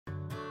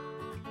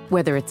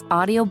Whether it's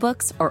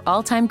audiobooks or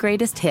all-time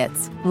greatest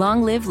hits,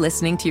 long live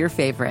listening to your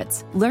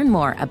favorites. Learn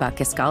more about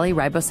Kisqali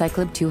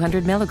Ribociclib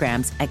 200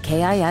 milligrams at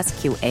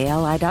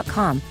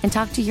KISQALI.com and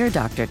talk to your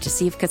doctor to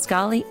see if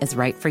Kisqali is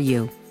right for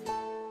you.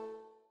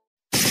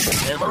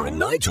 Hammer and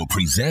Nigel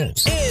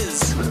presents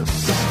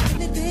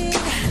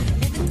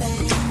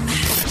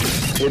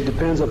It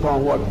depends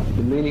upon what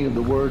the meaning of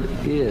the word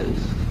is.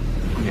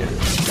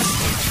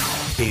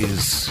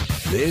 Is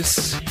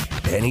this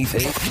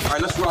anything? All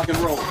right, let's rock and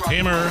roll.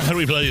 Hammer, how do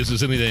we play Is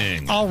This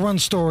Anything? I'll run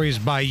stories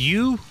by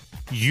you.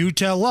 You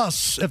tell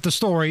us if the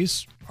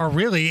stories are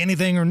really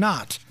anything or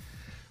not.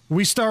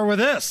 We start with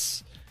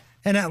this.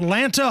 An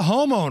Atlanta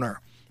homeowner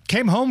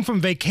came home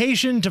from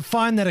vacation to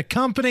find that a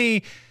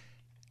company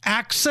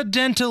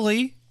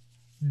accidentally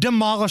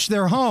demolished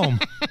their home.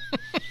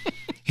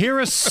 Here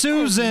is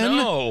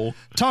Susan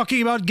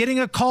talking about getting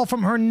a call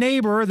from her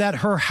neighbor that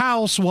her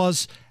house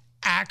was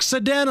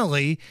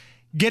accidentally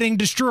getting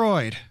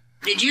destroyed.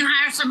 Did you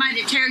hire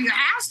somebody to tear your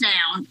house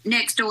down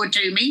next door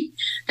to me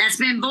that's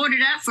been boarded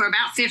up for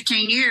about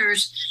 15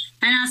 years?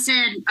 And I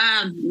said,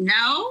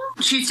 no.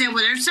 She said,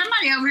 well, there's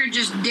somebody over here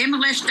just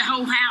demolished the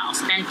whole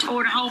house and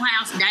tore the whole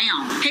house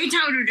down. He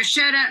told her to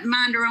shut up and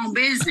mind her own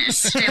business.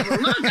 Said,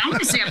 well, look, I want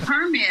to see a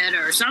permit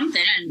or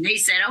something. And he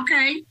said,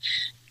 okay.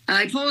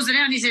 He pulls it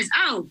out and he says,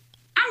 oh,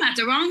 I'm at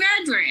the wrong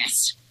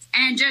address.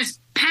 And just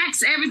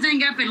packs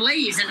everything up and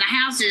leaves, and the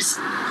house is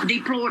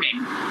deplored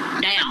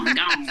down,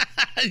 gone.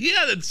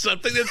 Yeah, that's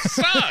something that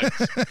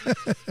sucks.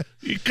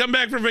 You come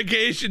back from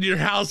vacation, your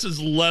house is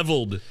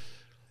leveled.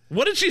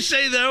 What did she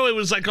say, though? It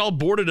was like all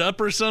boarded up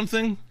or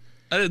something?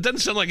 It doesn't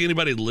sound like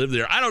anybody lived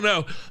there. I don't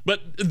know.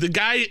 But the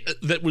guy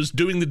that was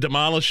doing the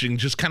demolishing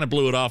just kind of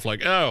blew it off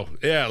like, oh,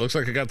 yeah, it looks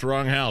like I got the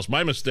wrong house.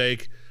 My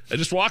mistake. And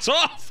just walks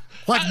off.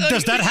 Like,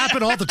 does that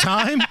happen all the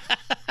time?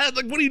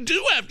 Like, what do you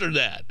do after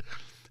that?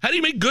 How do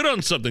you make good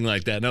on something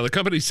like that? Now, the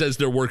company says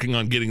they're working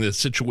on getting the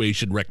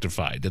situation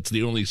rectified. That's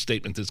the only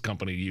statement this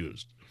company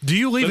used. Do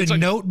you leave a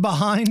note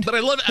behind? But I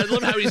love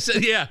how he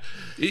said,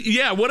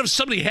 yeah, what if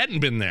somebody hadn't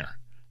been there?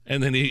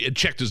 And then he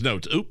checked his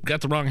notes. Oop,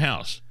 got the wrong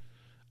house.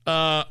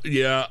 But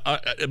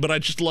I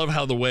just love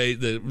how the way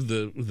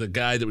the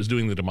guy that was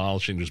doing the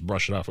demolishing just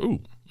brushed it off.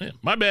 Ooh, yeah,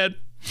 my bad.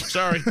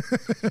 Sorry.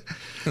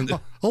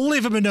 I'll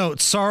leave him a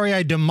note. Sorry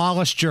I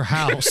demolished your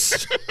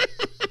house.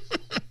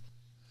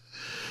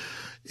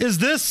 Is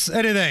this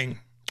anything?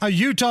 A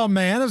Utah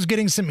man is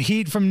getting some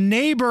heat from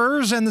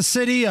neighbors in the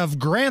city of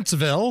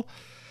Grantsville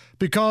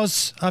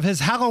because of his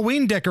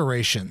Halloween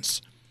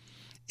decorations.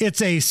 It's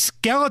a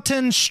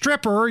skeleton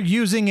stripper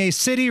using a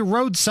city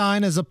road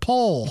sign as a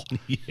pole.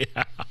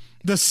 Yeah.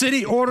 The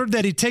city ordered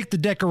that he take the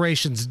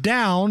decorations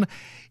down.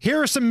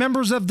 Here are some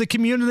members of the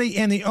community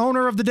and the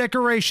owner of the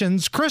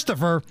decorations,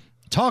 Christopher,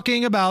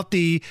 talking about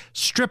the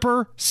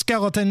stripper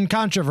skeleton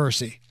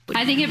controversy.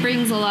 I think it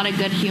brings a lot of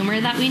good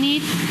humor that we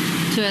need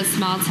to a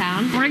small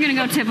town. We're going to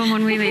go tip them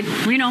when we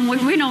leave. We know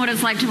what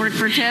it's like to work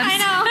for tips.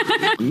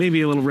 I know.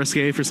 Maybe a little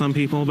risque for some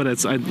people, but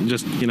it's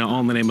just, all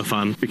in the name of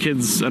fun. The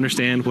kids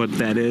understand what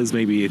that is.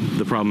 Maybe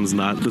the problem's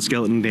not the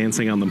skeleton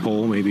dancing on the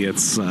pole. Maybe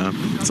it's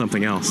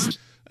something else.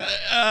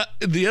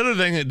 The other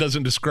thing it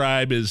doesn't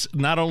describe is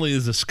not only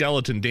is the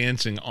skeleton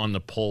dancing on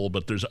the pole,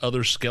 but there's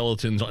other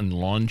skeletons on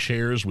lawn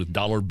chairs with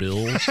dollar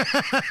bills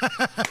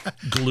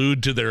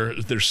glued to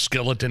their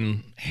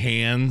skeleton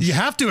hands. You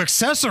have to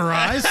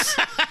accessorize.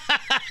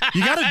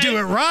 You got to do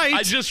it right.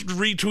 I just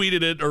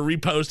retweeted it or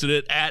reposted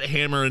it at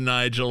Hammer and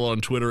Nigel on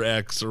Twitter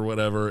X or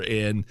whatever,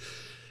 and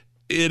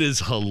it is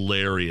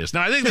hilarious.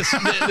 Now I think this.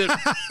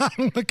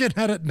 I'm looking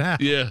at it now.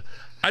 Yeah,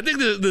 I think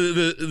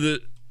the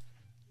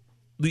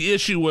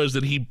issue was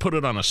that he put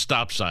it on a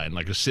stop sign,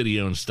 like a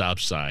city-owned stop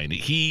sign.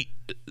 He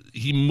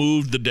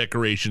moved the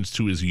decorations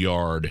to his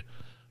yard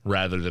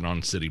rather than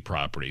on city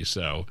property.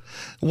 So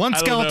one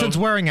skeleton's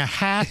wearing a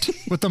hat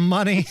with the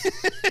money.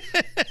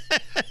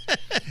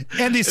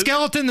 And the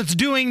skeleton that's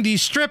doing the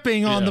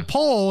stripping on the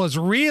pole is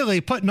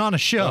really putting on a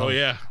show. Oh,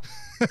 yeah.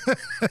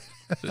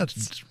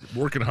 It's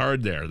working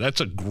hard there.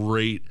 That's a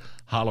great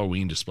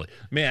Halloween display.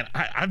 Man,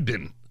 I've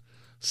been...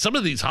 Some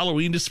of these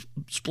Halloween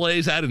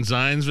displays out in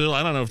Zionsville,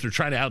 I don't know if they're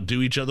trying to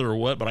outdo each other or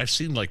what, but I've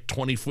seen like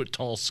 20-foot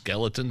tall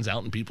skeletons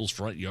out in people's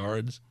front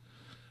yards,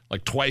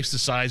 like twice the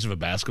size of a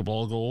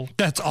basketball goal.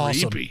 That's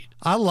awesome.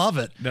 I love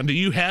it. Now, do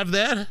you have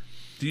that?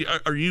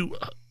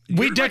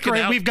 We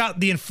decorate. We've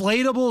got the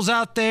inflatables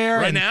out there.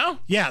 Right now?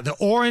 Yeah, the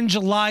orange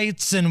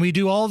lights, and we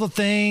do all the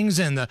things,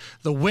 and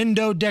the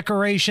window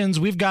decorations.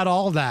 We've got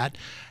all that.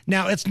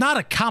 Now, it's not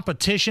a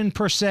competition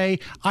per se.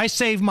 I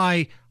save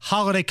my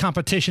holiday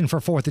competition for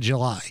 4th of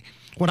July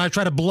when I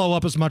try to blow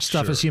up as much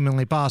stuff as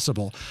humanly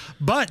possible.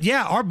 But,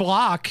 yeah, our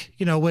block,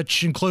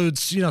 which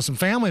includes, some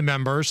family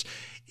members,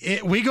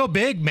 we go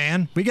big,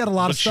 man. We got a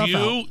lot of stuff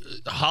out.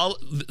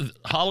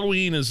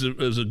 Halloween is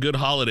a good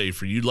holiday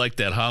for you. Like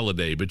that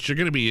holiday, but you're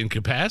going to be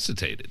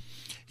incapacitated.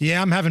 Yeah,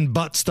 I'm having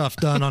butt stuff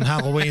done on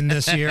Halloween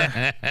this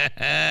year.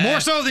 More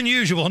so than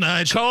usual,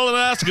 Nige.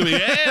 Colonoscopy.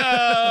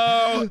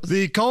 Hey-o!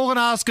 The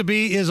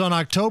colonoscopy is on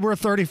October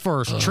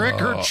 31st. Trick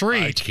or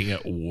treat. I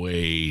can't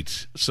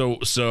wait. So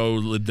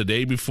the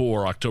day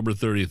before, October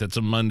 30th, that's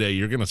a Monday,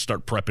 you're going to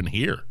start prepping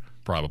here,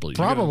 probably.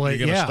 Probably,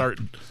 You're going to yeah. start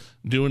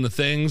doing the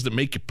things that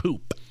make you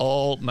poop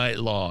all night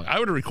long. I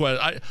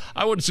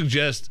would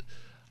suggest,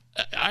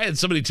 I had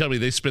somebody tell me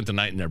they spent the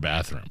night in their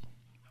bathroom.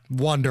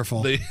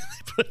 Wonderful. They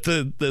put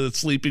the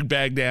sleeping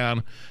bag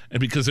down, and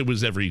because it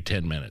was every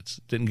 10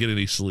 minutes, didn't get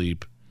any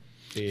sleep.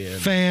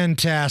 And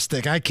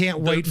Fantastic. I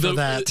can't wait for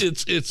that.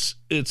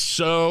 It's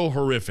so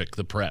horrific,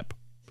 the prep.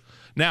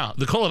 Now,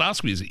 the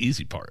colonoscopy is the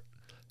easy part.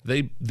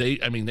 They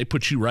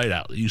put you right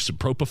out. They use some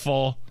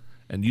propofol,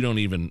 and you don't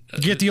even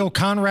get the old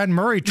Conrad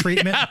Murray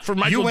treatment. Yeah, for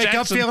Michael you wake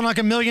Jackson. up feeling like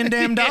 $1 million.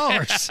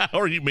 Yeah,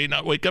 or you may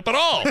not wake up at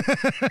all.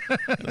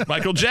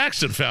 Michael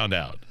Jackson found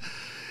out.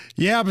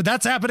 Yeah, but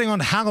that's happening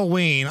on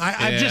Halloween.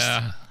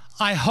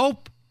 I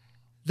hope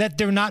that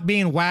they're not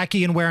being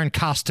wacky and wearing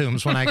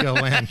costumes when I go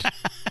in.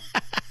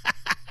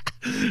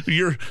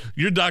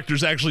 Your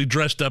doctor's actually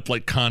dressed up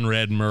like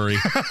Conrad Murray.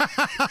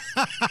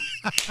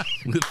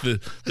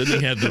 Then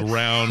he had the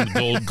round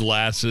gold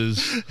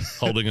glasses,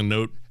 holding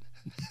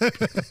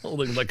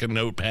like a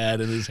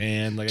notepad in his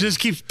hand. Just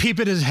keeps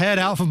peeping his head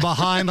out from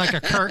behind like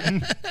a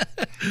curtain.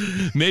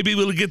 Maybe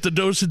we'll get the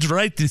dosage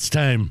right this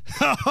time.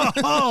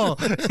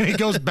 And he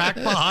goes back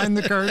behind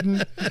the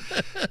curtain.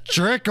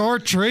 Trick or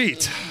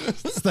treat.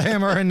 It's the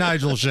Hammer and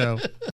Nigel Show.